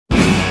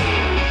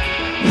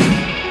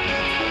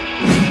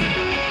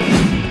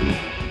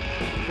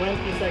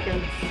20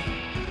 seconds.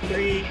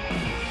 3,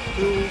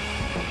 2,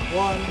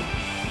 1.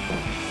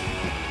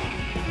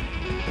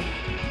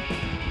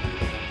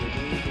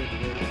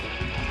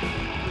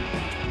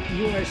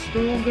 You are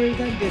stronger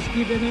than this.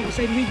 Give it up.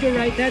 Side with your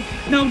right hand.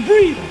 Now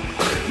breathe.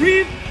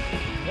 Breathe.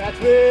 That's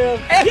Wil.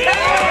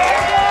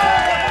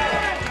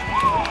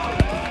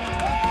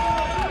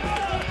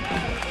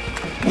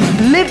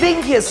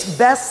 Living his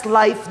best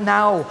life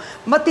now.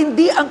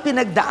 Matindi ang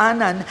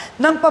pinagdaanan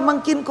ng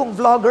pamangkin kong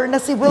vlogger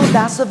na si Wil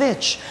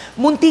Dasovich.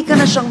 Munti ka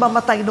na siyang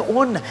mamatay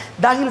noon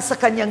dahil sa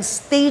kanyang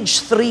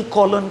stage 3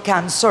 colon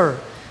cancer.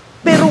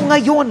 Pero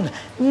ngayon,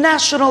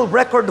 national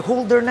record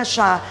holder na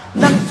siya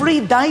ng free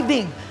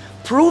diving,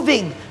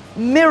 proving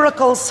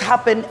miracles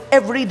happen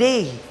every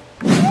day.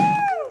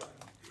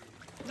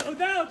 No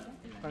doubt.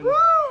 Carlo.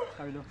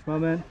 Come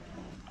on, man.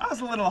 That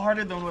was a little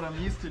harder than what I'm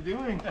used to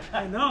doing.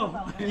 I know.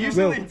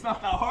 Usually it's not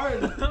that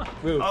hard.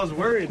 I was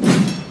worried.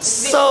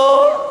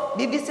 So,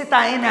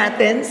 bibisitahin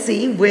natin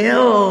si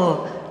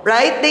Wil.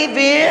 Right,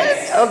 David?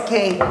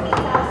 Okay.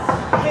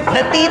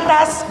 The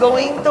tita's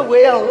going to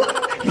Wil.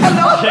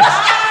 Hello?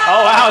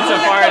 Oh wow, it's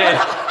a party.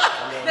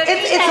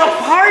 It's a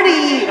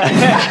party.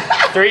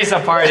 Three's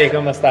a party.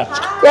 Kumusta?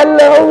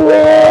 Hello,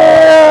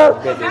 Wil.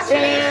 Good to see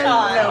you.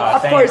 And,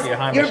 of thank course, you.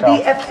 Hi, your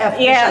Michelle. BFF.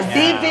 Yes.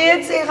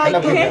 David, say hi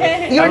to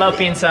Hello,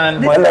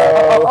 pinsan.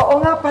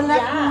 Oo nga pala,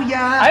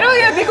 kuya. I don't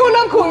yeah, di ko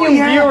lang kung yung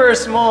Kuya.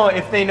 viewers mo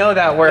if they know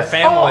that we're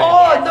family.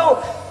 Oo, no.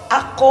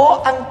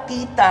 Ako ang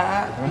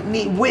tita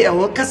ni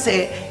Wil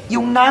kasi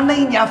yung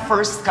nanay niya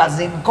first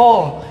cousin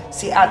ko,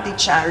 si Ate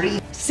Chari.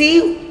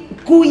 Si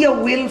Kuya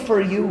Wil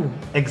for you.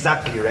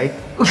 Exactly, right?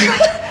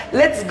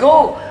 Let's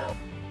go.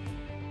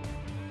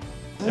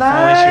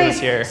 only she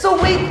was Nice. here. So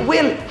wait,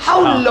 Wil,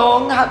 how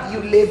long have you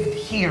lived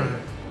here?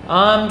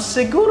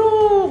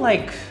 Siguro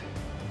like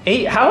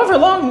 8, however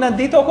long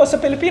nandito ako sa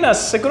Pilipinas,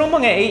 siguro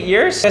mga 8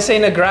 years. Kasi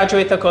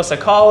nag-graduate ako sa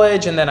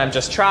college and then I'm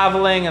just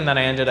traveling and then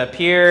I ended up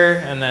here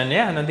and then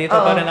yeah, nandito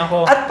pa rin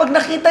ako. At pag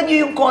nakita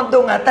niyo yung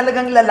condo nga,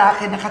 talagang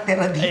lalaki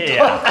nakatira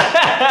dito.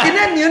 Yeah.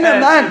 Tinan niyo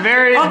naman.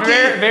 Very,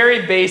 Okay.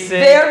 very basic.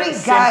 Very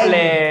simple.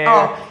 guy.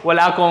 Oh.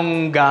 Wala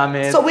akong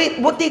gamit. So wait,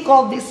 what do you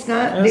call this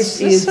nga?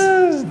 This is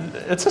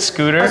It's a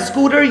scooter. a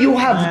scooter. You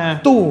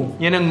have two.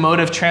 Yun ang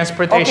mode of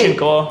transportation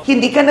ko.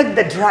 Hindi ka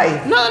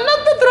nagda-drive. No,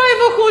 nagda-drive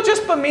ako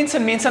just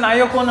paminsan-minsan.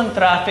 Ayoko ng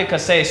traffic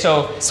kasi.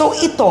 So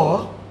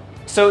ito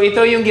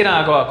ito yung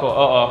ginagawa ko.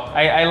 Oo.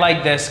 I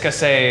like this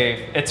kasi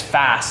it's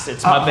fast,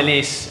 it's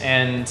mabilis,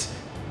 and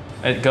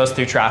it goes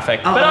through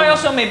traffic. But I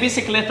also may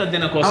bisikleta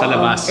din ako sa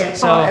labas.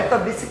 Ito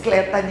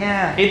bisikleta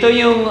niya. Ito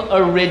yung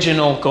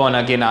original ko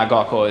na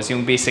ginagawa ko, is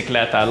yung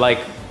bisikleta.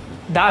 Like,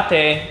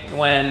 dati,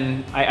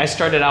 when I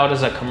started out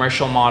as a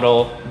commercial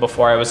model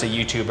before I was a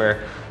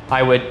YouTuber,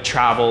 I would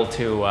travel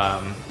to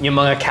yung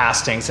mga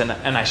castings and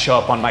I show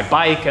up on my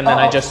bike and then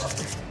I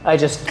just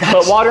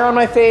put water on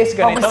my face.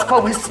 Ganito.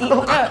 Pawis,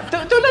 look.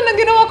 Tulad ng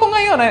ginawa ko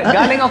ngayon.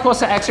 Galing ako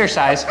sa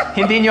exercise,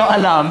 hindi nyo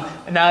alam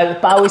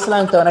na pawis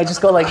lang to, and I just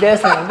go like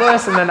this and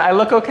then I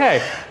look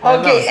okay.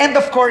 Okay, and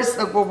of course,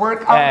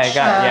 nagwo-workout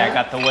siya. I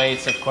got the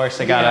weights, of course.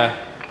 I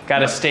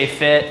gotta stay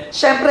fit.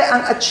 Siyempre,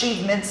 ang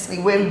achievements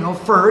ni Wil, no?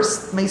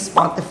 First, may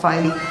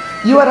Spotify.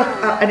 You had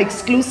an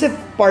exclusive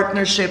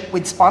partnership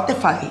with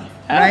Spotify,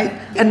 right?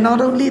 And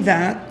not only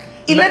that,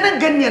 ilan ang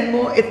ganyan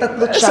mo?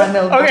 Tatlo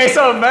channel. Okay,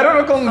 so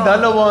meron akong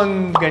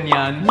dalawang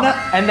ganyan.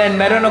 And then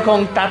meron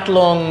akong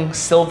tatlong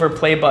silver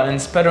play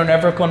buttons pero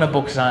never ko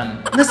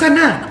nabuksan. Nasaan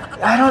na?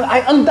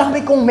 Ang dami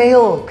kong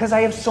mail because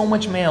I have so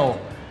much mail.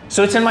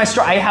 So it's in my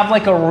store. I have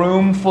like a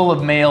room full of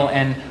mail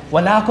and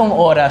wala akong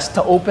oras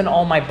to open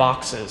all my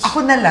boxes.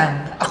 Ako na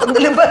lang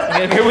ba?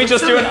 Can we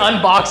just do an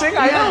unboxing?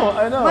 I know,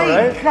 My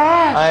right?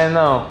 gosh. I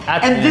know.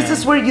 And this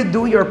is where you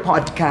do your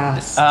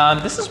podcast.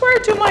 This is where I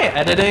do my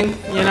editing,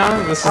 you know?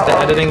 This is the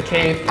editing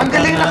cave. Ang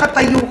galing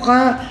nakatayo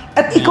ka.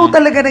 At ikaw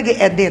talaga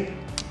nag-edit.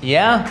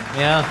 Yeah.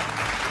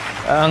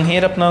 Ang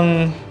hirap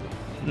ng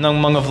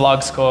mga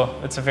vlogs ko.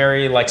 It's a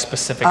very like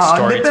specific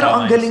storytelling. Pero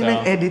ang galing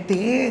ng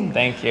editing.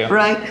 Thank you.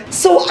 Right?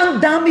 So,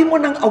 ang dami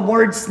mo ng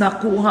awards na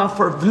kuha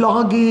for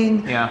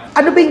vlogging. Yeah.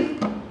 Ano ba yung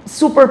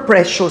super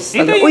precious?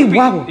 Uy,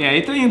 wow! Yeah,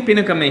 ito yung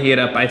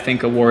pinakamahirap, I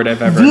think, award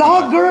I've ever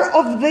Vlogger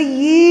of the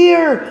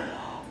Year!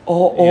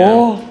 Oo.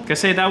 Yeah.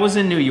 Kasi that was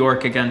in New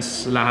York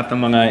against lahat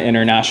ng mga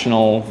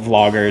international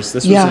vloggers.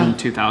 This was in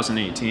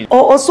 2018.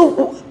 Oo,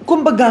 so,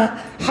 kumbaga,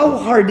 how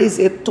hard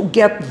is it to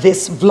get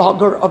this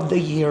Vlogger of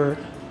the Year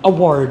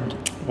award?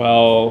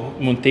 Well,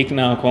 muntik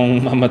na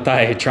akong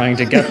mamatay trying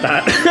to get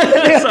that.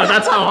 So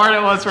that's how hard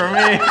it was for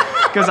me.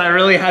 Because I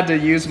really had to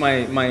use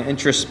my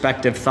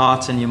introspective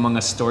thoughts and yung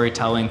mga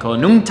storytelling ko.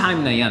 Nung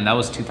time na yan, that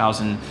was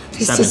 2017,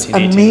 This is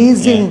 18.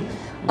 amazing.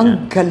 Yeah.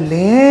 Ang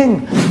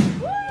galing.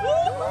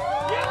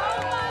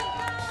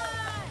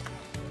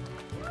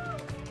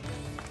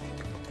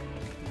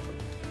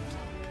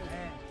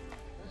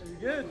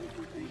 Good.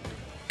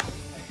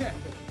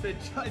 The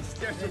judge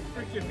stares are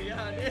freaking me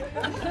out.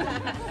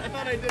 I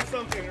thought I did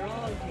something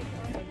wrong.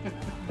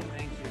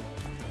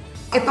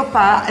 Ito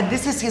pa, and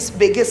this is his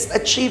biggest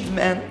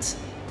achievement.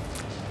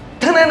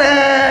 Tana!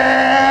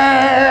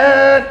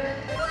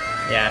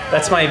 Yeah,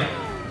 that's my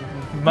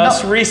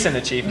most recent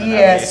achievement.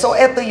 Yes, so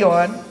eto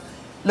yon.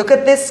 Look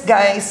at this,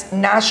 guys.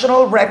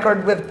 National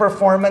record with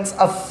performance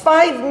of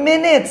 5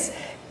 minutes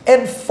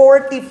and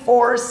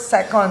 44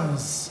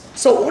 seconds.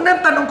 So,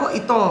 unang tanong ko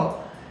ito.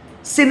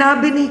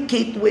 Sinabi ni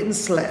Kate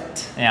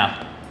Winslet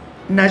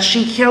na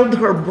she held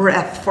her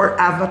breath for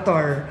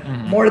Avatar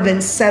more than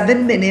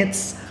 7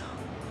 minutes,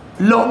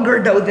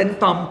 longer daw than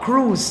Tom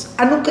Cruise.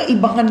 Anong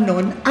kaibahan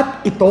nun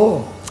at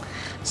ito?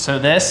 So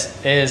this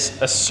is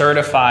a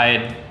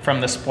certified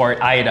from the sport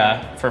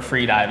AIDA for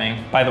freediving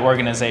by the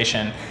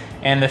organization.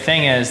 And the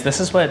thing is, this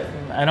is what,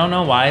 I don't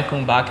know why,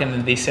 kung bakit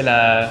hindi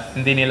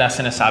nila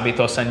sinasabi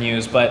to sa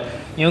news, but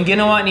yung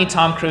ginawa ni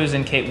Tom Cruise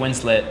and Kate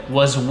Winslet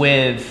was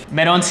with,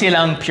 meron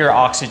silang pure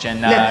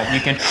oxygen na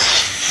you can,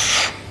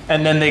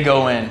 and then they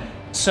go in.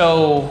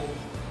 So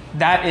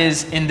that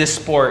is in this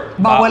sport,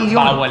 bawal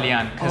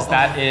yan, because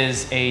that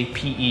is a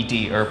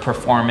PED or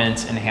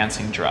performance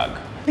enhancing drug.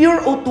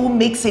 Pure O2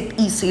 makes it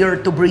easier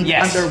to breathe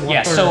underwater.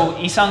 Yes, so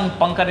isang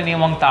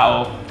pangkaraniwang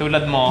tao,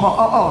 tulad mo,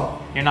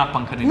 you're not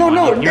pangkaraniwang.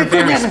 No, you're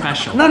very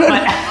special. No.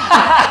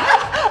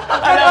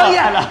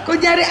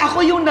 Kunyari,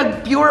 ako yung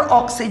nag-pure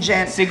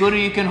oxygen. Siguro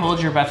you can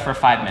hold your breath for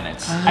 5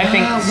 minutes. I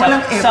think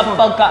sa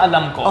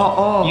pagkaalam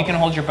ko, you can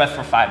hold your breath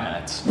for 5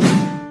 minutes.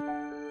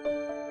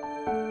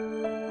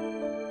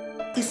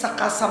 Isa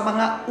ka sa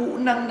mga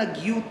unang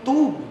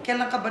nag-YouTube.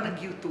 Kailan ka ba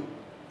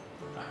nag-YouTube?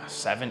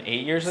 7,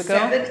 8 years ago?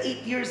 7,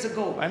 8 years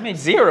ago. I made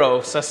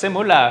zero sa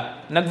simula.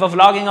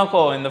 Nagva-vlogging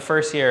ako in the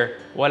first year.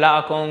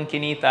 Wala akong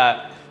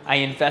kinita. I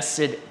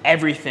invested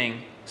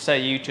everything sa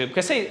YouTube.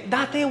 Kasi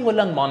dati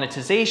walang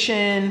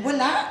monetization.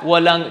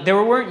 There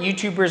weren't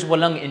YouTubers,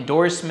 walang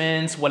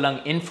endorsements,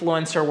 walang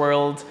influencer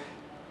world.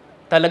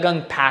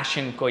 Talagang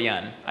passion ko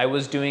yan. I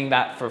was doing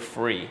that for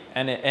free.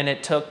 And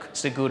it took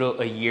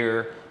siguro a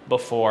year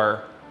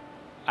before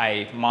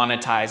I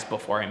monetize,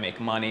 before I make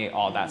money,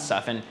 all that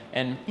stuff.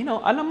 And you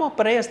know, alam mo,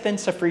 parehas din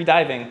sa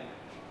freediving.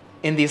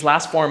 In these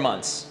last 4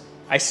 months,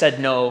 I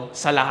said no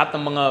sa lahat ng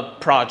mga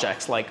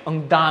projects. Like,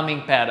 ang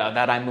daming pera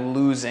that I'm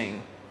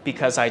losing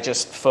because I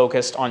just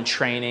focused on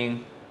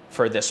training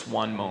for this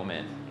one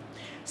moment.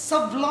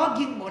 Sa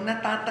vlogging mo,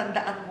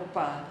 natatandaan mo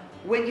pa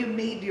when you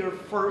made your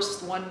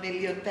first 1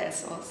 million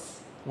pesos?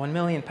 1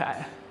 million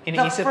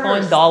Iniisip mo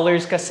in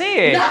dollars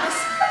kasi.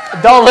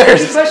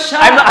 Dollars!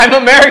 I'm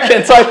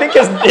American, so I think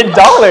it's in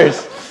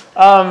dollars.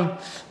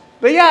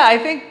 But yeah, I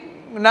think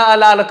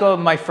naalala ko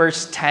my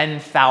first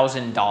 $10,000.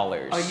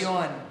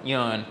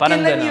 Yun.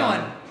 Parang Kailan yun?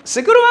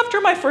 Siguro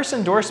after my first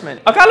endorsement.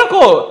 Akala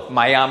ko,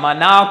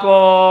 mayaman na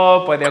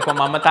ako, pwede ako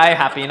mamatay,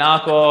 happy na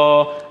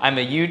ako, I'm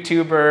a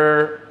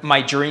YouTuber,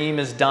 my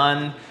dream is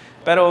done.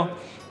 Pero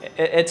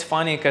it's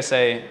funny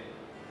kasi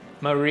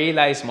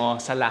ma-realize mo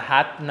sa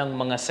lahat ng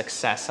mga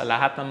success, sa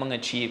lahat ng mga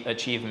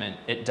achievement,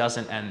 it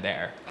doesn't end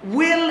there.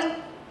 Will,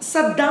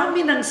 sa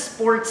dami ng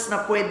sports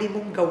na pwede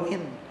mong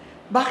gawin,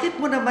 bakit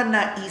mo naman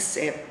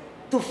naisip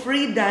to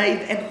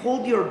freedive and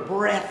hold your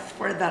breath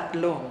for that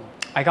long?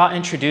 I got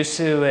introduced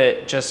to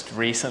it just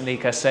recently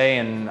kasi,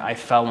 and I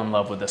fell in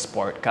love with the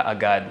sport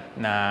kaagad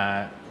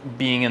na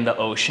being in the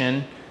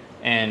ocean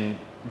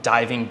and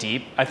diving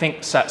deep. I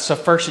think sa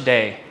first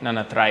day na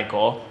na-try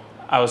ko,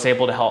 I was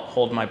able to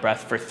hold my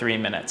breath for 3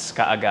 minutes,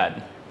 kaagad.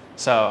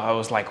 So I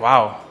was like,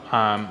 wow,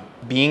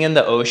 being in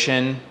the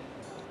ocean,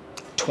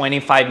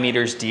 25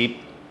 meters deep,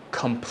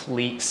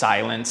 complete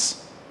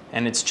silence,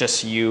 and it's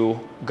just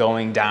you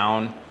going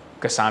down,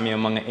 kasama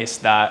yung mga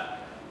isda.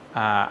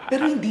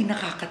 Pero hindi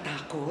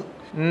nakakatakot?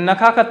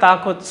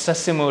 Nakakatakot sa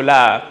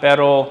simula,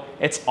 pero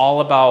it's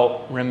all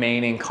about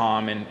remaining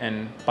calm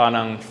and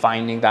parang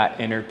finding that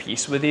inner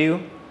peace with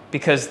you.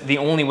 Because the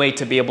only way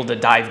to be able to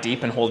dive deep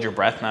and hold your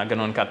breath na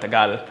ganun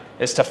katagal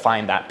is to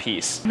find that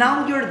peace.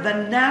 Now you're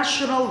the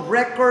national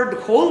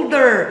record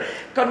holder.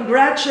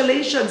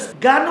 Congratulations!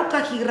 Gaano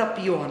kahirap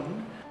yun?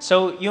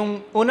 So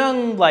yung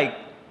unang like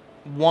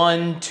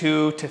 1,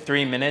 2 to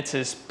 3 minutes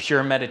is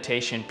pure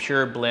meditation,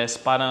 pure bliss.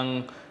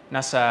 Parang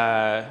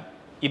nasa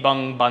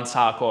ibang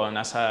bansa ko,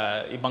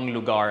 nasa ibang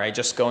lugar. I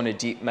just go into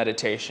deep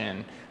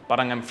meditation.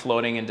 Parang I'm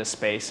floating into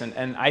space.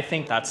 And I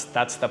think that's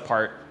the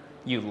part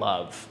you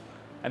love.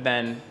 And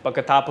then,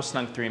 pagkatapos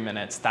ng 3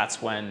 minutes,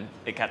 that's when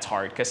it gets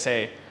hard.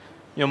 Kasi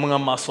yung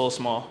mga muscles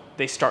mo,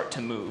 they start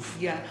to move.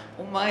 Yeah.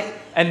 Oh my.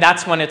 And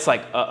that's when it's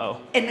like, uh-oh.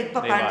 And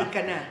nagpapanik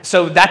ka na.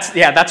 So that's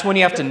when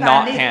you have to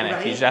not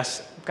panic. Right? You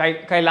just,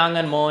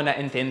 kailangan mo na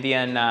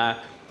intindihan na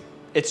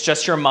it's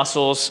just your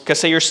muscles.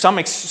 Kasi your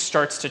stomach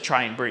starts to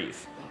try and breathe.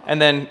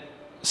 And then,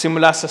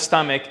 simula sa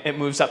stomach, it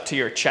moves up to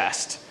your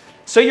chest.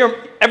 So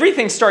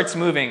everything starts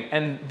moving,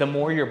 and the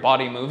more your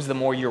body moves, the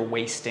more you're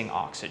wasting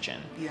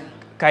oxygen. Yeah.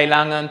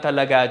 Kailangan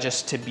talaga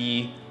just to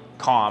be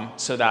calm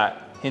so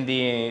that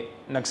hindi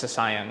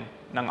nagsasayang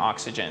ng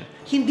oxygen.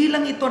 Hindi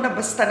lang ito na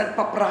basta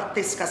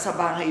nagpa-practice ka sa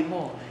bahay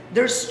mo.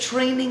 There's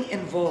training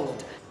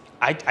involved.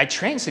 I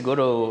train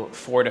siguro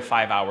 4 to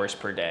 5 hours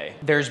per day.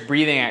 There's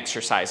breathing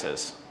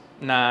exercises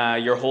na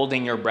you're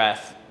holding your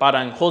breath.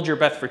 Parang hold your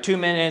breath for 2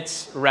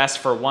 minutes, rest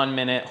for 1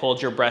 minute,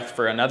 hold your breath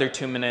for another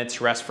 2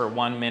 minutes, rest for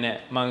 1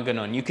 minute, mga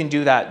ganon. You can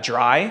do that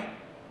dry,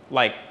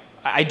 like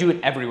I do it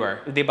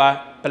everywhere.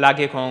 Diba?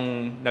 Palagi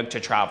kong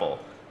nagta-travel.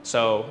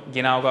 So,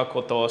 ginagawa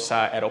ko to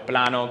sa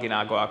aeroplano,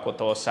 ginagawa ko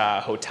to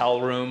sa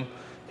hotel room,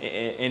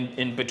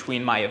 in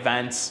between my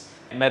events.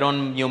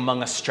 Meron yung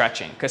mga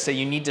stretching, kasi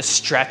you need to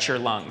stretch your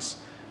lungs.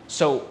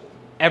 So,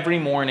 every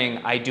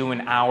morning, I do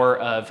an hour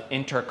of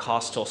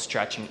intercostal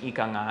stretching,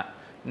 ika nga,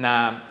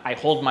 na I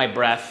hold my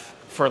breath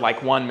for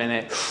like 1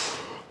 minute,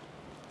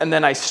 and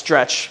then I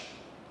stretch.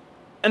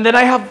 And then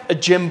I have a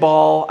gym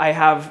ball, I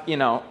have, you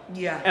know,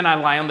 and I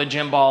lie on the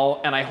gym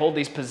ball, and I hold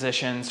these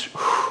positions,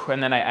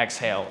 and then I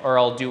exhale, or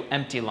I'll do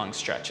empty lung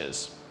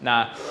stretches.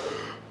 Na,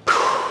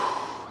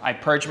 I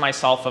purge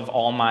myself of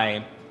all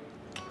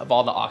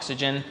the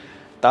oxygen.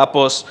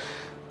 Tapos,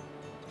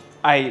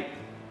 I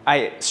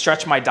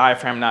stretch my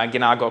diaphragm na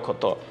ginagawa ko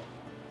to.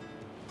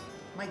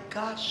 My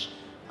gosh,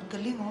 ang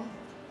galing oh.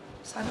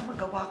 Sana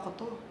magawa ko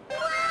to.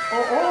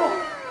 Oo,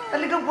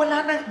 talagang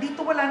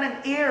dito wala ng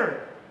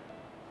air.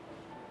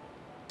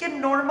 Can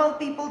normal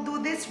people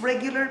do this?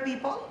 Regular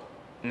people?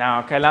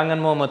 Now, kailangan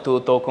mo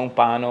matuto kung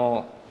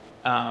paano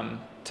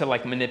to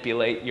like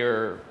manipulate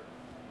your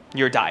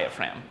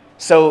diaphragm.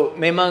 So,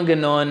 may mga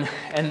ganon,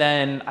 and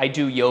then I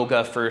do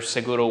yoga for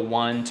siguro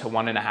 1 to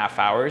 1.5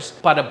 hours.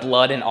 Para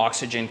blood and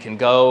oxygen can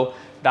go,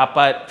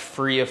 dapat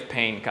free of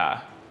pain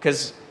ka.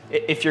 Because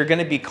if you're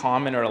gonna be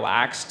calm and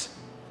relaxed,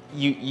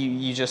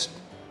 you just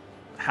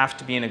have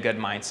to be in a good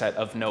mindset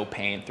of no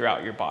pain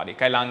throughout your body.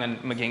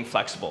 Kailangan maging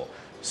flexible.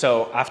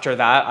 So after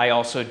that, I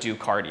also do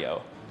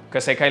cardio.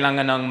 Kasi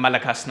kailangan ng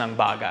malakas ng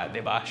baga,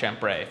 diba?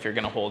 Siyempre, if you're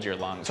gonna hold your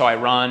lungs. So I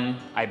run,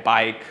 I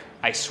bike,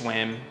 I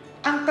swim.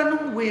 Ang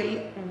tanong, Will,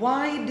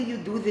 why do you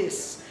do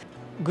this?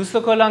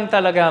 Gusto ko lang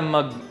talaga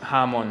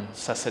maghamon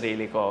sa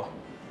sarili ko.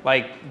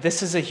 Like,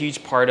 this is a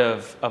huge part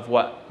of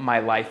what my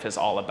life is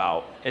all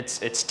about.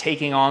 It's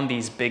taking on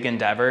these big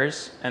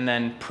endeavors and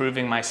then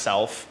proving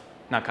myself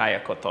na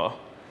kaya ko to.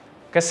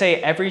 Kasi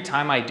every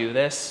time I do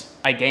this,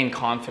 I gain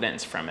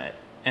confidence from it.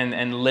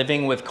 And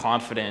living with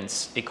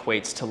confidence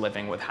equates to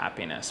living with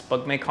happiness.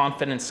 Pag may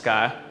confidence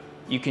ka,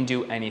 you can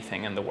do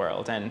anything in the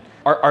world. And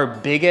our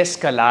biggest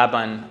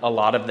kalaban a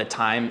lot of the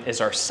time is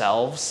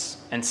ourselves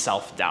and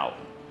self-doubt.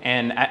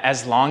 And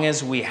as long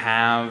as we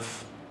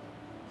have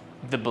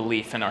the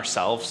belief in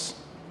ourselves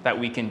that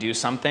we can do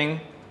something,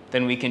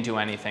 then we can do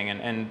anything.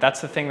 And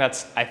that's the thing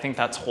I think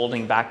that's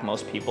holding back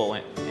most people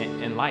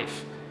in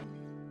life.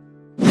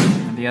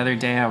 The other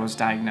day I was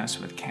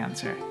diagnosed with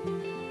cancer.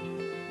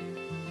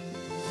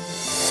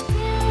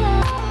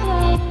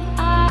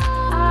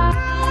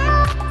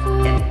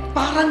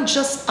 Parang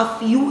just a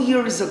few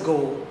years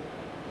ago,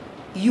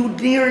 you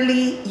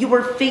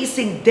were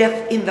facing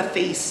death in the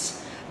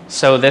face.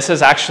 So this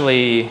is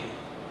actually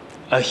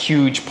a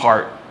huge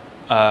part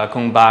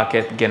kung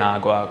bakit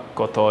ginagawa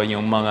ko to,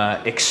 yung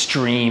mga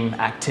extreme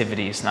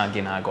activities na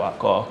ginagawa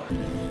ko.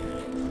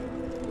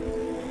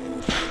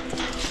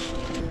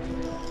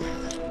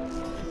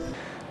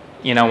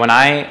 You know,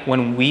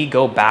 when we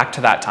go back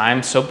to that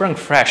time, sobrang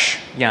fresh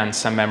yan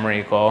sa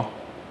memory ko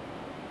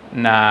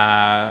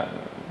na,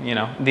 you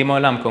know, di mo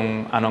alam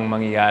kung anong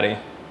mangyayari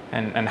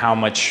and how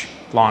much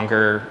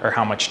longer or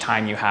how much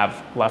time you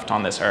have left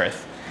on this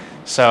earth.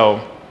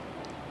 So,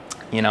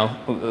 you know,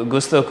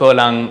 gusto ko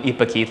lang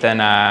ipakita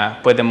na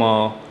pwede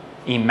mo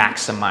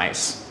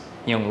i-maximize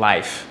yung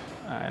life.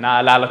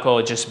 Naalala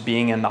ko just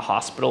being in the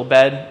hospital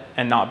bed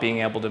and not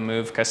being able to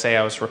move kasi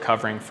I was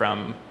recovering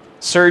from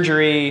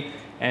surgery,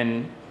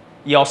 and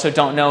you also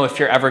don't know if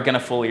you're ever going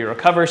to fully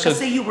recover. So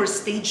Kasi you were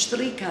stage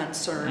 3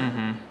 cancer.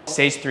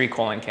 Stage 3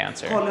 colon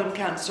cancer. Colon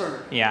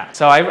cancer. Yeah.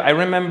 So I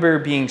remember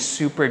being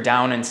super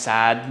down and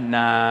sad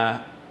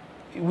na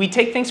we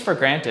take things for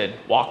granted,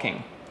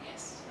 walking.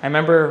 Yes. I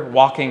remember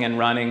walking and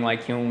running,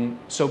 like yung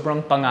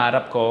sobrang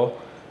pangarap ko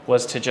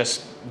was to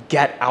just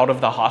get out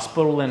of the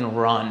hospital and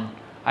run.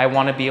 I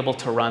want to be able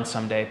to run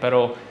someday.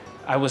 Pero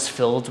I was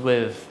filled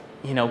with,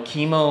 you know,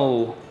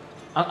 chemo.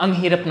 Ang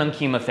hirap ng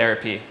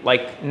chemotherapy.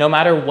 Like, no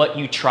matter what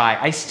you try,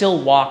 I still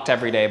walked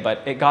every day,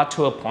 but it got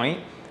to a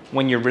point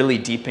when you're really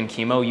deep in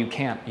chemo, you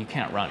can't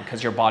run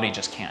because your body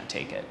just can't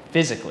take it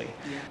physically.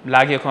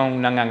 Lagi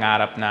akong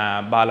nangangarap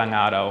na balang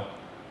araw,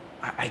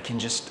 I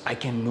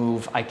can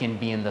move, I can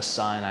be in the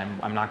sun,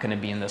 I'm not going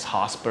to be in this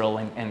hospital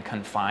and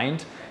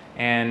confined.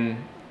 And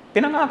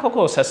pinangako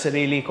ko sa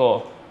sarili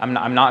ko,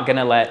 I'm not going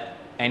to let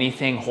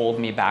anything hold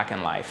me back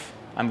in life.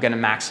 I'm going to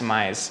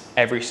maximize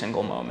every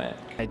single moment.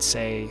 I'd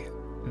say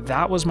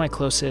that was my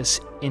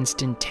closest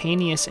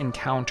instantaneous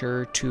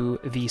encounter to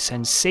the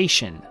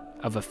sensation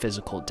of a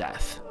physical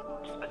death.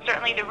 But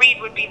certainly the read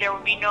would be there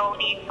would be no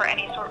need for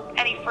any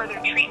further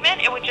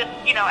treatment. It would just,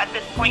 you know, at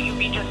this point you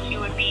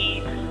would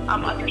be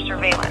under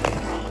surveillance.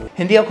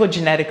 Hindi ako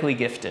genetically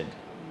gifted.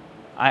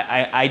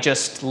 I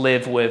just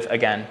live with,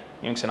 again,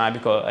 yung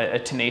sinabi ko, a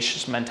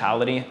tenacious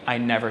mentality. I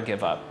never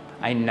give up.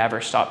 I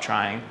never stop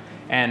trying.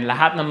 And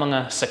lahat ng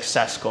mga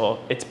success ko,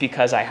 it's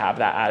because I have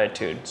that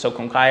attitude. So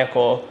kung kaya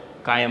ko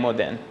kaya mo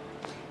din.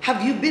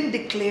 Have you been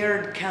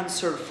declared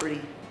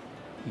cancer-free?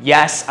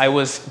 Yes, I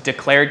was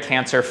declared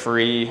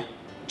cancer-free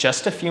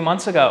just a few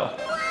months ago.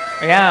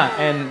 Yeah,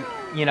 and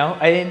you know,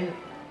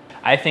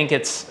 I think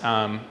it's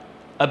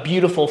a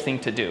beautiful thing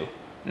to do.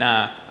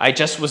 Na, I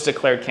just was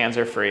declared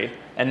cancer-free,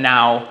 and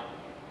now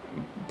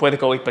pwede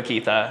ko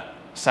ipakita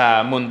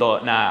sa mundo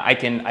na I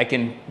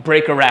can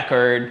break a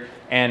record,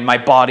 and my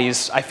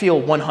body's, I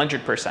feel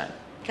 100%.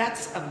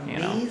 That's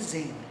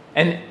amazing. You know?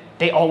 And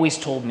they always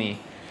told me,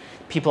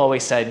 people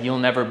always said, you'll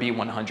never be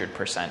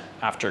 100%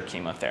 after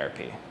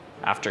chemotherapy,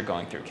 after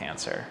going through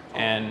cancer.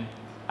 And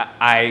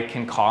I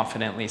can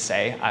confidently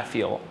say I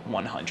feel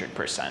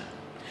 100%.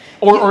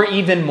 Or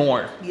even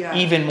more. Yeah.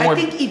 Even more. I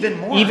think even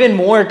more. Even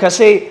more, because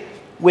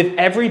with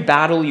every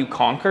battle you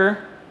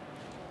conquer,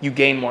 you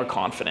gain more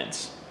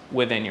confidence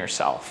within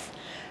yourself.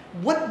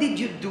 What did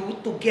you do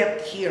to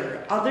get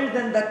here, other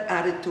than that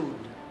attitude?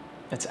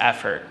 It's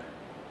effort.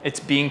 It's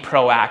being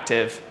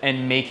proactive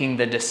and making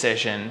the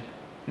decision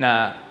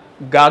na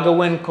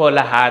gagawin ko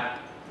lahat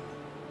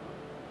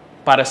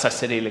para sa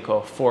sarili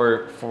ko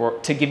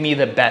to give me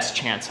the best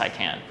chance I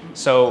can.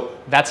 So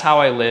that's how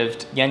I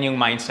lived. Yan yung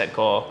mindset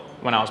ko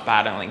when I was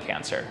battling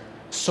cancer.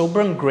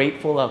 Sobrang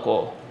grateful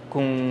ako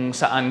kung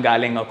saan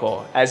galing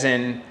ako. As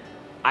in,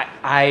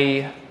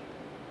 I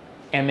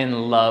am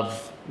in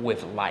love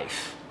with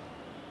life.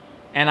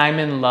 And I'm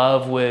in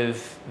love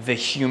with the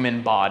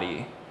human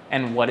body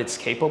and what it's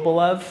capable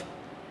of.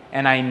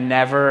 And I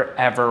never,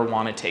 ever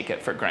want to take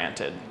it for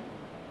granted.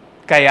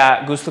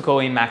 Kaya gusto ko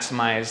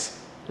i-maximize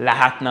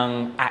lahat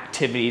ng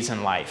activities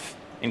in life,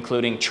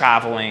 including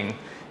traveling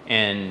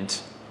and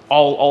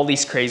all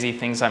these crazy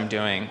things I'm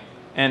doing.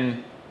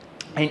 And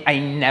I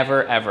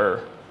never,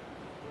 ever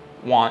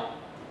want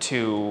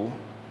to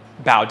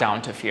bow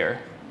down to fear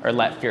or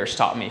let fear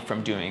stop me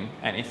from doing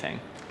anything.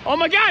 Oh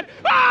my God!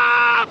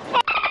 Ah!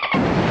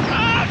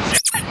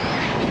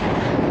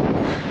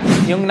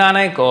 Yung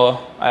nanay ko,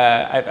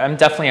 I'm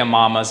definitely a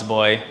mama's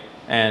boy.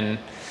 And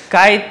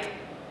kahit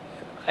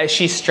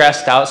she's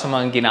stressed out sa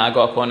mga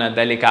ginagawa ko na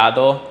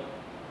delikado,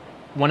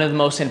 one of the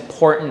most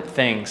important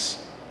things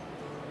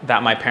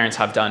that my parents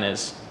have done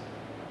is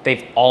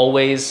they've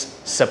always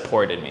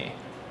supported me.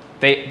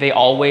 They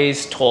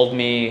always told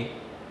me,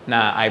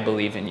 na I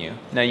believe in you,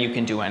 na you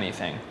can do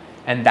anything.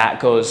 And that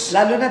goes...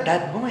 Lalo na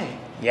dad mo eh.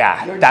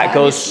 Yeah, Your that dad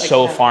goes is like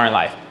so that. far in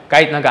life.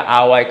 Kahit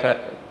nag-aaway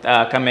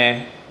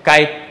kami,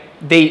 kahit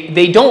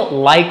they don't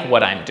like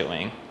what I'm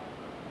doing,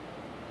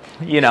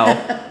 you know,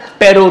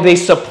 pero they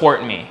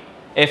support me.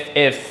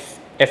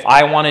 If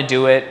I want to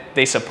do it,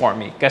 they support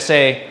me.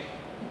 Kasi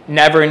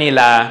never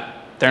nila,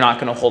 they're not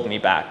going to hold me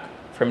back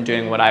from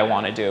doing what I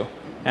want to do.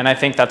 And I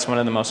think that's one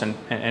of the most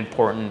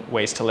important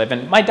ways to live.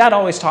 And my dad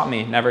always taught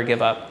me, never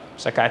give up.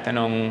 Sa kahit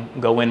anong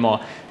gawin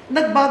mo.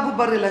 Nagbago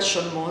ba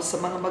relasyon mo sa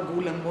mga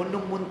magulang mo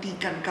nung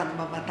muntikan kang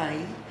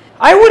mamatay?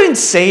 I wouldn't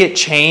say it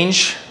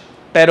changed,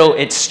 pero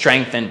it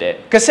strengthened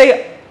it. Kasi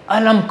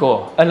alam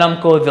ko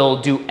they'll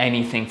do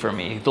anything for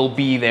me. They'll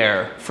be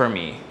there for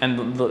me.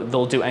 And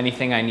they'll do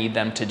anything I need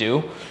them to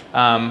do.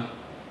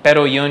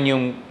 Pero yun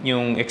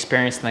yung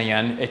experience na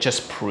yan, it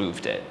just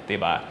proved it,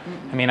 diba?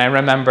 I mean, I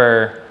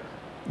remember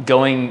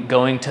going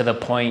to the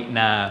point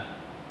na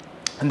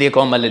hindi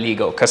ako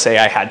maliligo kasi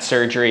I had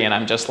surgery and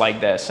I'm just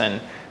like this. And,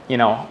 you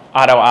know,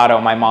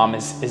 araw-araw my mom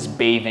is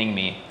bathing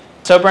me.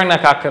 Sobrang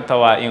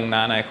nakakatawa yung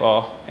nanay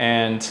ko.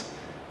 And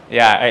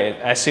yeah,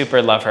 I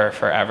super love her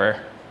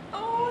forever.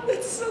 Oh,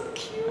 that's so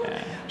cute.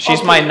 Yeah.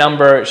 She's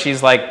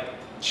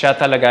siya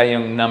talaga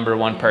yung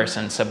 #1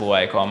 person sa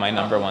buhay ko, my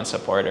 #1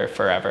 supporter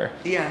forever.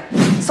 Yeah.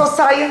 So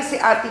sayang si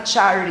Ate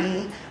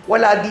Chari,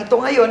 wala dito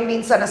ngayon,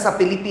 minsan nasa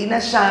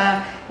Pilipinas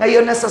siya,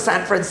 ngayon nasa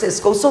San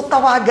Francisco. So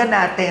tawagan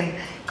natin,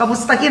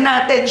 kamustahin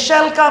natin.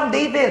 Welcome,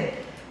 David.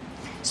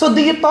 So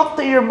do you talk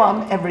to your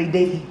mom every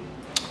day?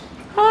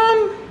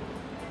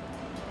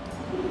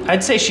 I'd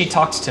say she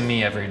talks to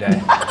me every day.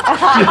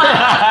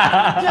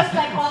 Just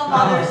like all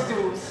mothers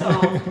do, so.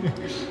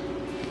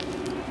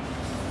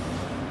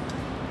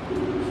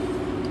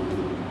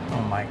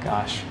 Oh my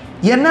gosh.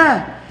 Yan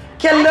na.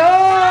 Hello!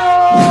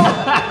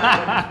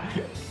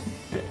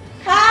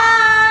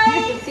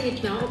 Hi! See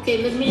it now.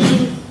 Okay,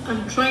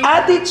 I'm trying.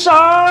 Ate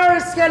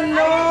Charles,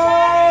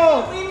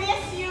 hello! We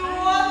miss you!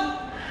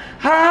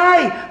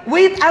 Hi!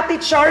 Wait, Ate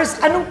Charles,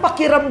 anong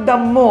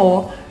pakiramdam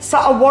mo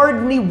sa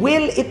award ni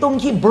Will?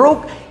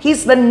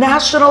 He's the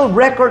national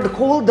record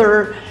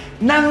holder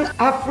ng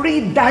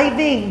free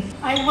diving.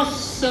 I was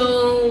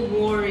so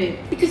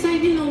worried because I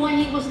didn't know why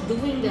he was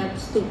doing that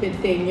stupid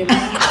thing, you know?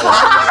 And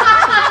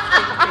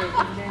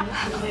then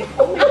I'm like,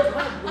 oh my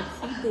God, what's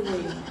he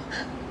doing?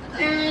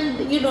 And,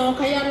 you know,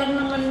 kaya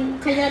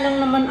lang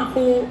naman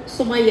ako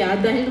sumaya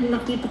dahil nung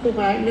nakita ko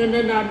ka,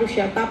 nananalo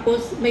siya.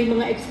 Tapos may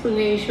mga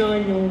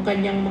explanation yung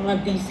kanyang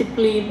mga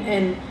discipline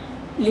and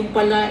yung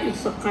pala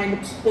it's a kind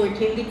of sport.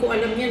 Hindi ko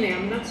alam yan eh.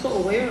 I'm not so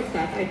aware of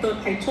that. I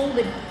told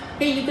him,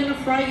 hey, you're gonna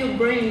fry your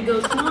brain. He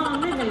goes, no,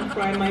 I'm not gonna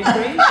fry my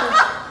brain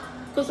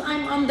because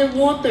I'm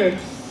underwater.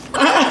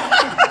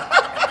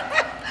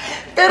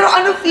 Pero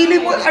ano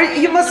feeling mo?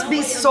 You must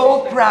be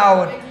so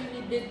proud. I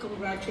really did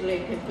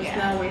congratulate him because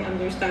now I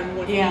understand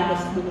what he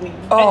was doing.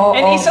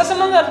 And isa sa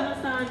mga...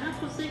 Sana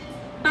kasi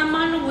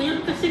tama lang mo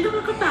yan kasi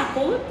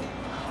nakakatakot.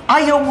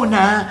 Ayaw mo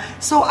na.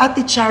 So,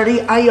 Ate Chari,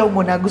 ayaw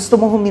mo na. Gusto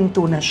mo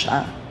huminto na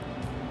siya.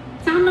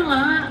 Sana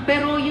nga.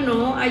 Pero, you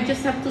know, I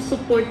just have to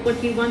support what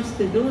he wants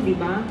to do, di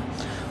ba?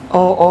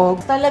 Oo.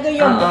 Talaga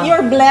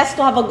you're blessed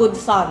to have a good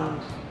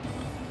son.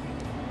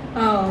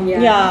 Oh, yeah.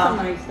 That's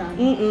a nice son.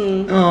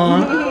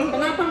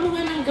 Hanapan mo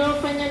nga ng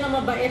girlfriend niya na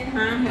mabait,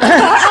 ha?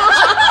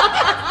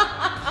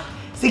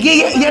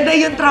 Sige, yan na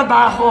yung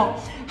trabaho.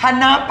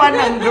 Hanapan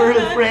ng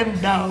girlfriend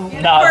daw.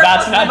 No,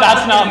 that's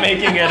not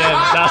making it in.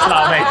 That's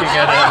not making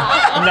it in.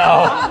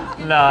 No.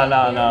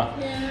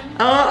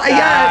 Oh,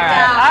 ayan.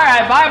 All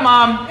right, bye,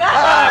 Mom.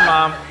 Bye,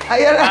 Mom.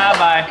 Ayan.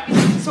 Bye.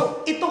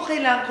 So, ito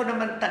kailangan ko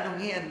naman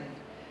tanungin.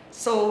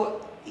 So,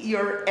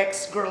 your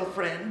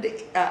ex-girlfriend,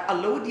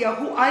 Alodia,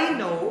 who I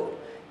know,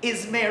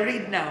 is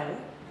married now.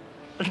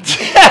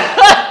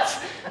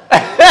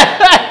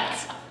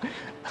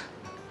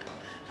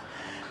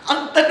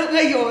 Ang tanong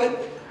ngayon,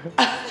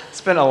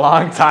 It's been a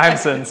long time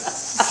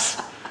since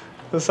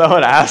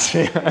someone asked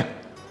me.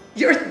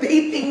 you're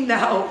dating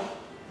now.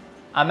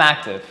 I'm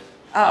active.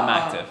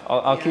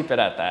 I'll keep it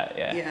at that.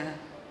 Yeah. Yeah.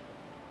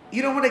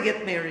 You don't want to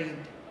get married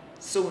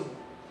soon.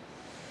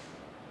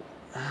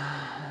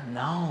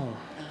 No.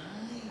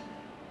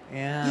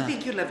 Yeah. You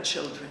think you'll have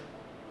children?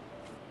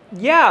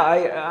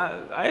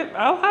 Yeah,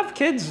 I'll have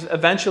kids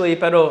eventually,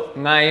 pero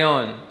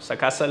ngayon, sa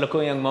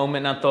kasalukuyang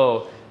moment na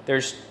to,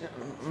 there's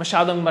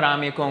masyadong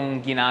marami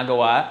kong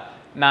ginagawa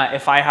na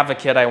if I have a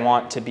kid, I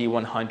want to be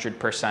 100%.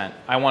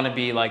 I want to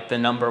be like the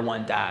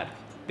 #1 dad,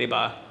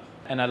 diba?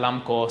 And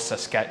alam ko sa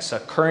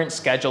current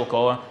schedule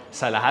ko,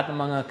 sa lahat ng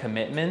mga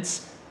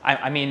commitments,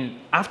 I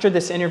mean, after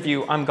this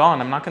interview, I'm gone.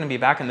 I'm not going to be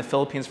back in the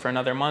Philippines for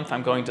another month.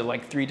 I'm going to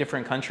like 3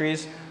 different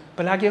countries.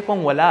 Palagi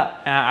akong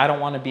wala. I don't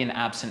want to be an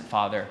absent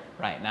father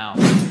right now.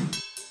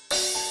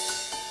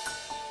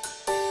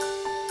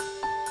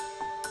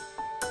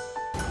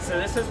 So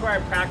this is where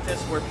I practice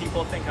where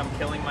people think I'm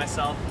killing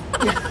myself.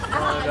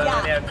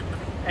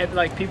 And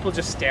like people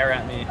just stare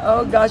at me.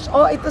 Oh gosh.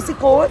 Oh, ito si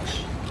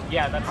Coach.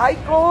 Yeah, that's... Hi,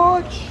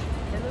 Coach.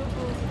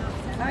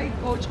 Hi,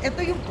 Coach.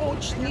 Ito yung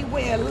coach ni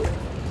Will.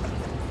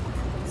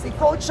 Si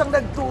Coach ang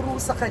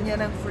nagturo sa kanya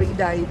ng free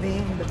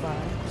diving, diba?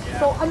 Yeah.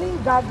 So, ano yung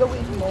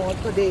gagawin mo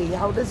today?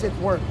 How does it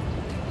work?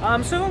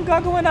 So ang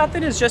gagawin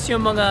natin is just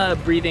yung mga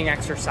breathing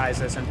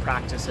exercises and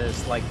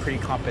practices like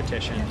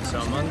pre-competition. So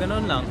mga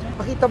ganun lang.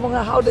 Pakita mo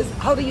nga, how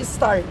do you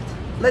start?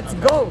 Let's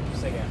go!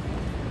 Sige.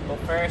 Well,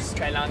 first,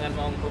 kailangan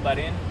mong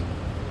hubarin.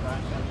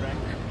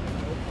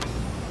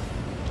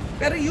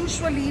 Pero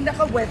usually,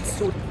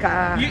 naka-wetsuit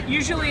ka.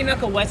 Usually,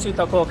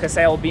 naka-wetsuit ako kasi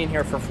I'll be in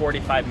here for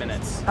 45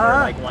 minutes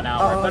or like 1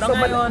 hour. Pero so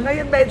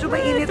ngayon medyo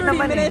mainit 30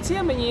 naman minutes,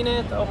 yeah,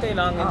 mainit. Okay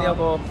lang, hindi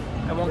ako,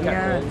 I won't get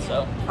cold,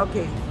 so.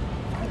 Okay.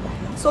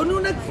 So,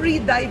 nung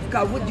nag-free dive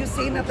ka, would you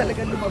say na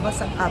talaga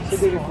lumabas ang abs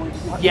mo?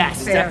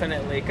 Yes,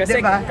 definitely. Kasi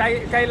diba?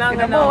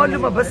 kailangan mo,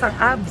 lumabas ang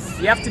abs.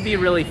 You have to be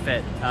really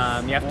fit.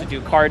 You have to do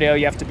cardio,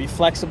 you have to be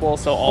flexible,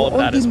 so all of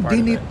that is part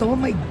of it. Oh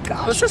my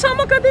gosh. So,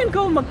 sasama ka din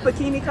ko,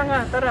 magpakini ka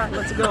nga. Tara,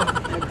 let's go.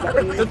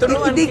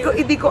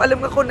 Hindi ko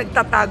alam nga kung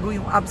nagtatago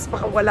yung abs,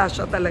 baka wala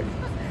siya talaga.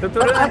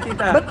 Tuturuan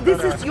kita. But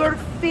this is your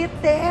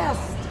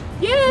fittest.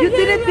 Yeah, you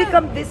didn't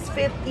become this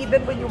fit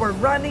even when you were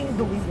running,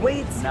 doing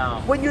weights.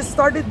 No. When you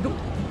started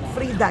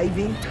free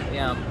diving,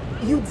 yeah,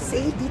 you'd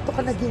say dito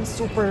ka naging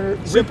super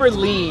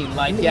lean.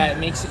 Like lean. Yeah,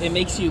 it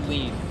makes you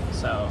lean.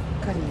 So.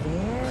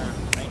 Galing.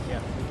 Thank you.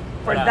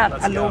 For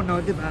that alone, no,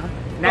 di ba?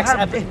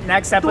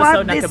 Next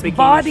episode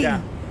nakabikini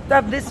siya. To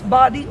have this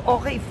body,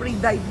 okay, free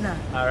dive na.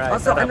 Alright,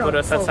 so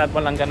puro satsat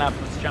walang ganap.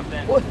 Let's jump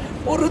in.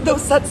 Puro daw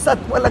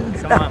satsat walang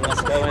ganap. Come on,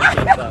 let's go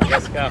into it.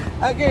 Let's go.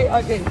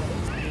 Okay.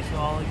 So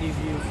I'll give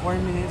you 4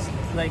 minutes,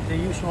 like the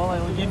usual. I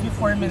will give you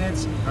 4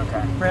 minutes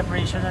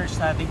preparation or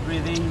static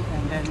breathing,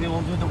 and then we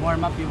will do the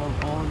warm-up. You will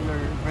hold your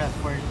breath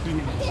for 3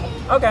 minutes.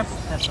 Okay.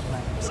 That's the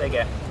plan.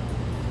 Sige.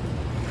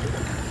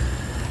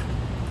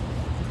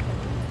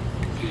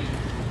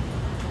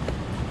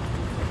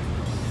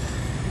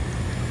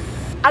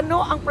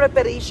 Ano ang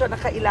preparation na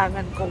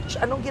kailangan, Coach?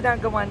 Anong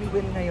ginagawa ni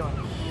Will ngayon?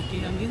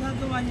 Okay, ang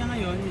ginagawa niya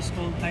ngayon is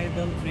called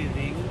tidal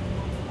breathing.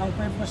 Ang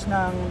purpose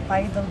ng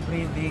tidal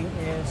breathing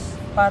is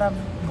para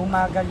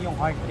bumagal yung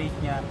heart rate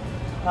niya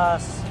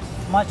as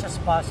much as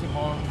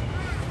possible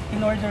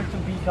in order to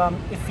become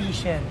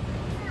efficient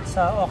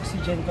sa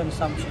oxygen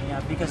consumption niya.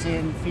 Because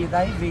in free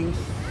diving,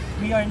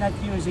 we are not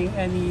using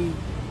any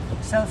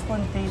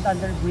self-contained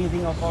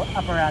under-breathing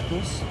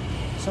apparatus.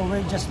 So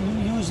we're just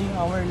using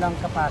our lung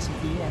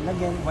capacity. And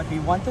again, what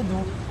we want to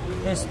do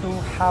is to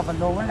have a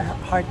lower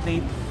heart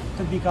rate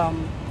to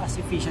become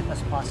as efficient as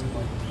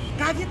possible.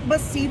 Kahit ba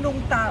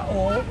sinong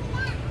tao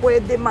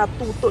pwede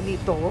matuto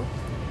nito?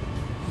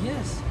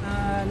 Yes,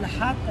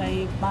 lahat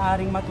ay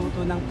maaaring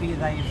matuto ng free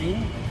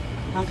diving.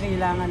 Ang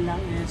kailangan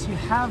lang is you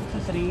have to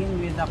train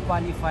with a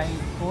qualified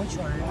coach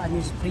or a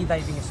free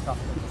diving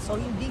instructor. So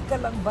hindi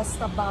ka lang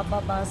basta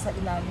bababa sa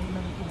ilalim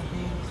ng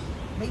tubig.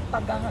 may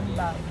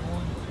paghahanda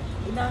yun.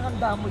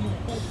 Inahanda mo yung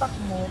utak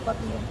mo,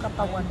 pati yung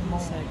katawan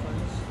mo.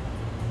 Seconds.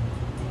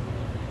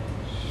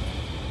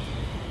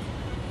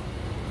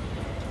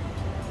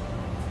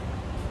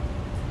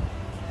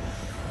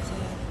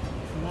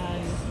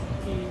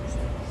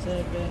 7,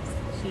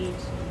 6,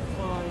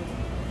 5,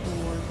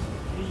 4,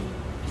 3,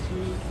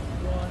 2,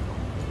 1.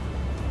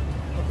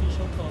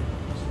 Official talk.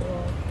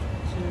 1,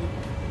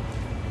 2.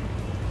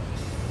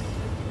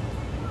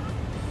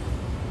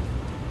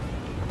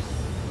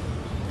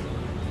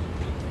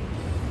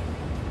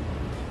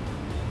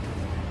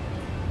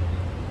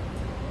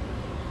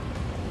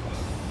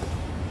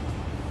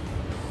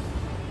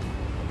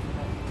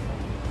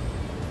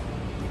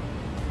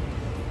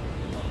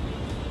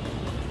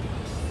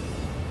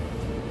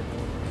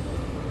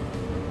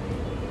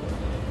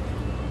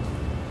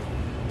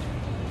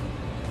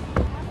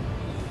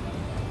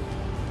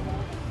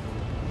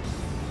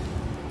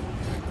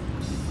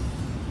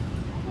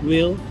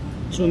 Will,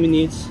 2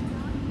 minutes.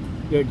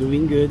 You're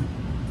doing good.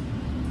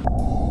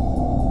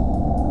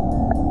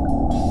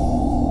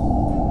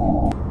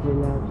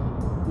 Relax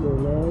your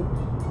legs.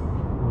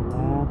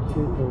 Relax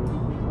your toes.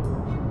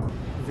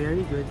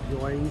 Very good.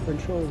 You are in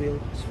control, Will.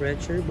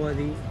 Stretch your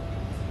body.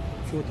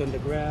 Foot on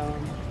the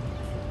ground.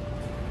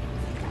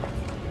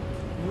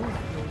 Move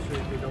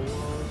closer to the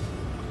wall.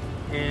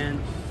 And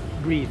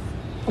breathe.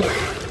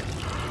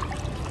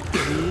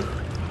 Breathe.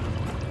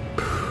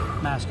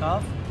 Mask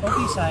off.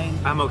 Okay sign.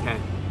 I'm okay.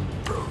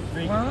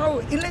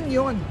 Wow, ilan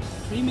yon?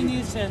 3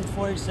 minutes and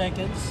 4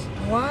 seconds.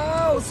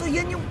 Wow, so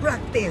yan yung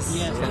practice.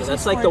 Yes, Yeah, this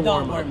that's is like for the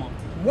warm-up.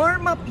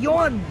 Warm-up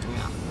yon.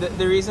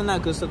 The reason na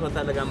gusto ko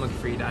talaga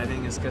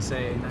mag-freediving is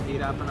kasi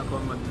nahirapan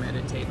ako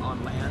mag-meditate on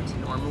land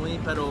normally,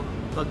 pero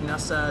pag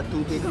nasa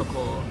tubig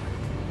ako,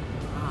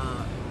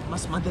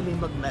 mas madali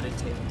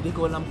mag-meditate. Hindi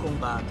ko alam kung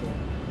bakit.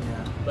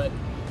 Yeah. But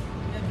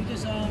yeah,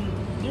 because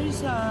there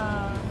is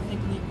a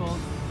technique called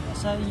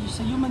sa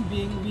human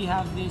being, we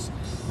have this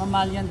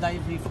mammalian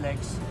dive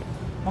reflex.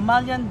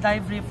 Mammalian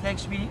dive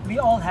reflex,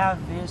 we all have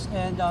this,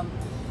 and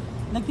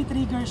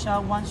nagtitrigger siya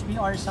once we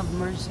are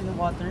submerged in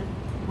water,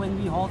 when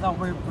we hold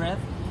our breath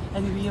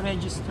and we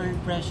register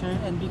pressure,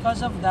 and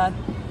because of that,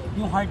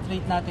 yung heart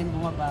rate natin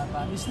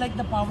bumababa. It's like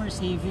the power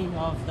saving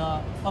of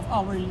the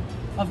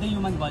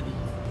human body.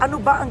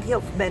 Ano ba ang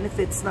health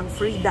benefits ng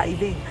free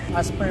diving?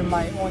 As per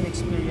my own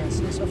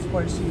experiences, of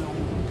course, yung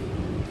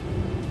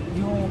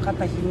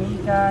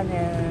katahimikan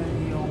and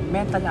yung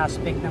mental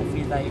aspect ng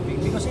free diving.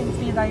 Because in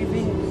free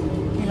diving,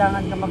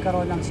 kailangan ka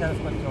magkaroon ng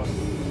self-control.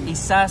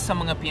 isa sa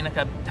mga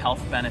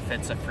pinaka-health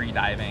benefits of free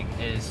diving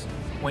is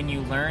when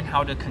you learn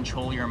how to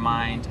control your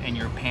mind and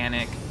your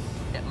panic,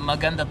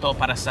 maganda to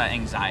para sa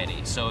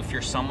anxiety. So if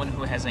you're someone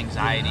who has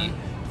anxiety,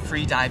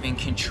 free diving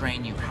can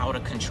train you how to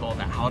control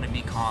that, how to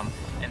be calm.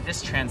 And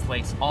this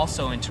translates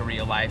also into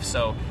real life.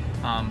 So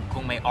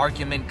kung may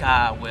argument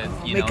ka with,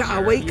 may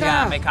kaaway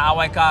ka. May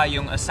kaaway ka,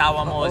 yung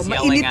asawa mo is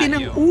yelling at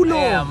you. Ulo.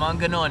 Yeah,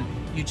 mga ganon.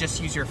 You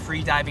just use your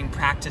free diving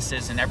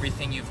practices and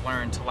everything you've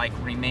learned to like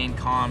remain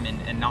calm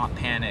and not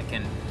panic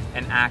and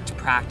act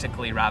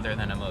practically rather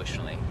than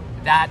emotionally.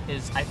 That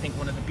is, I think,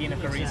 one of the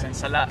pinaka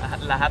reasons sa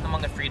lahat ng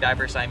mga free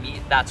divers I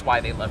meet, that's why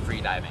they love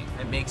free diving.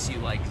 It makes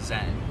you like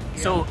zen.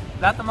 Yeah. So,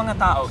 lahat ng mga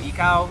tao,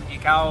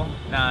 ikaw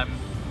na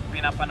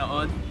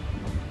pinapanood,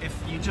 if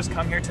you just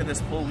come here to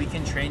this pool, we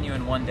can train you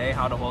in one day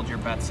how to hold your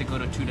breath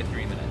siguro 2 to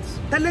 3 minutes.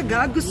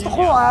 Talaga? Gusto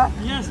ko ah.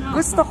 Yes, no.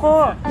 Gusto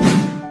ko.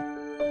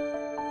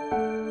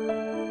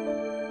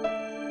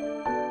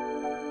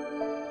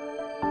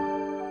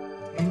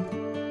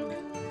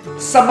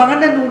 Sa mga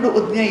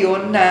nanonood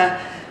ngayon na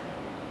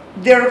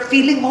they're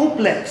feeling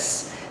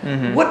hopeless,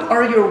 what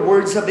are your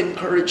words of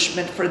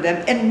encouragement for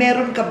them? And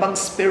meron ka bang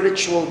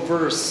spiritual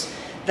verse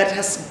that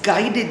has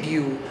guided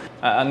you?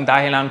 Ang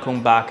dahilan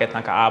kung bakit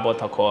nakaabot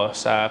ako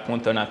sa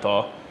punto na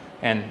to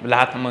and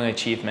lahat ng mga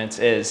achievements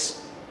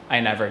is I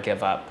never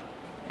give up.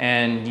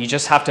 And you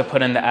just have to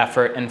put in the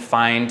effort and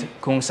find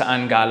kung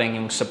saan galing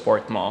yung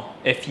support mo.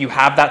 If you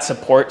have that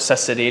support sa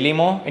sarili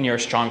mo and you're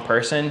a strong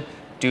person,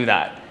 do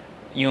that.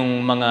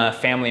 Yung mga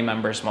family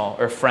members mo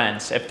or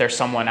friends, if there's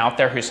someone out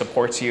there who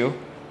supports you,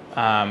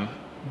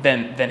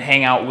 then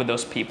hang out with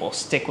those people,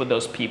 stick with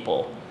those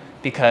people,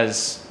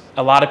 because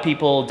a lot of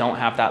people don't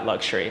have that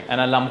luxury.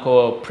 And alam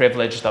ko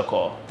privileged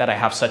ako that I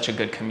have such a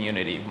good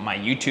community, my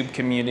YouTube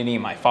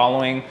community, my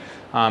following,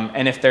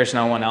 and if there's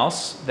no one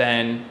else,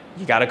 then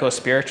you gotta go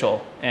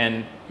spiritual,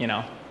 and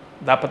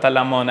dapat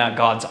alam mo na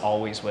God's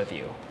always with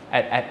you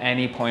at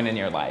any point in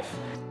your life.